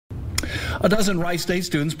A dozen Wright State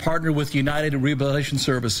students partnered with United Rehabilitation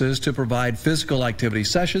Services to provide physical activity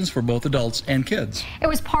sessions for both adults and kids. It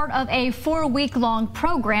was part of a 4-week-long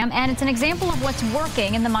program, and it's an example of what's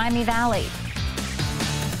working in the Miami Valley.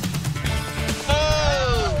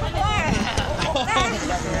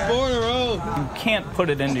 4 in a row. You can't put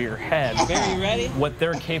it into your head what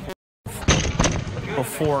they're capable of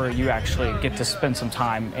before you actually get to spend some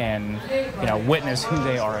time and, witness who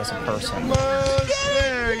they are as a person.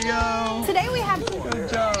 There you go. Today we have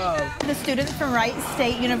the students from Wright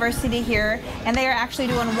State University here, and they are actually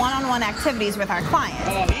doing one-on-one activities with our clients.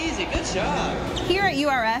 Oh, easy. Good job. Here at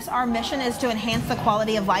URS, our mission is to enhance the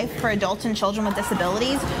quality of life for adults and children with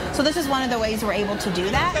disabilities. So this is one of the ways we're able to do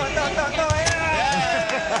that.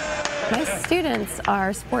 My students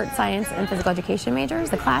are sports science and physical education majors.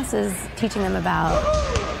 The class is teaching them about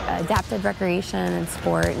adaptive recreation and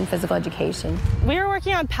sport and physical education. We were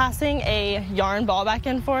working on passing a yarn ball back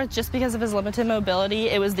and forth just because of his limited mobility.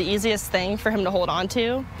 It was the easiest thing for him to hold on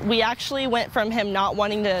to. We actually went from him not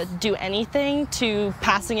wanting to do anything to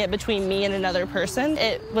passing it between me and another person.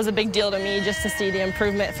 It was a big deal to me just to see the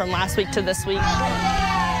improvement from last week to this week.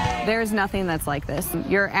 There's nothing that's like this.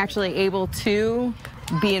 You're actually able to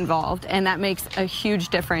be involved, and that makes a huge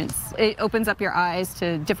difference. It opens up your eyes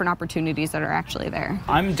to different opportunities that are actually there.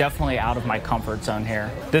 I'm definitely out of my comfort zone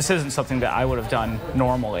here. This isn't something that I would have done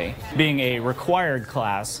normally. Being a required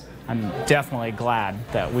class, I'm definitely glad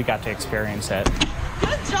that we got to experience it.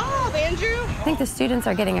 Good job, Andrew. I think the students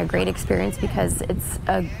are getting a great experience because it's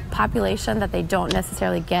a population that they don't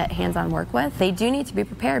necessarily get hands-on work with. They do need to be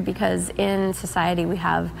prepared because in society we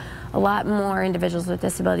have a lot more individuals with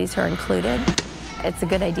disabilities who are included. It's a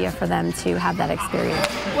good idea for them to have that experience.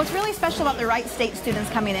 What's really special about the Wright State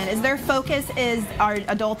students coming in is their focus is our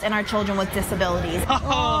adults and our children with disabilities.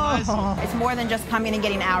 It's more than just coming and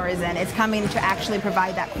getting hours in. It's coming to actually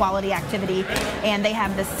provide that quality activity, and they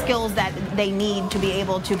have the skills that they need to be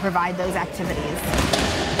able to provide those activities.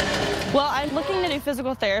 Well, I'm looking to do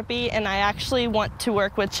physical therapy, and I actually want to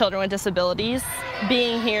work with children with disabilities.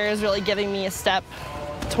 Being here is really giving me a step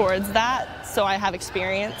towards that, so I have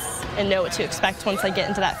experience and know what to expect once I get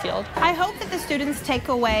into that field. I hope that the students take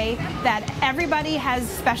away that everybody has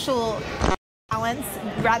special talents,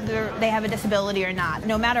 whether they have a disability or not.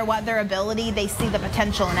 No matter what their ability, they see the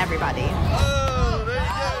potential in everybody. Oh, there you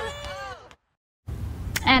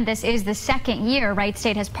go. And this is the second year Wright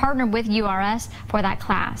State has partnered with URS for that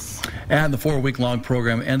class. And the 4-week-long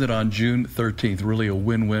program ended on June 13th. Really a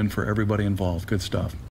win-win for everybody involved. Good stuff.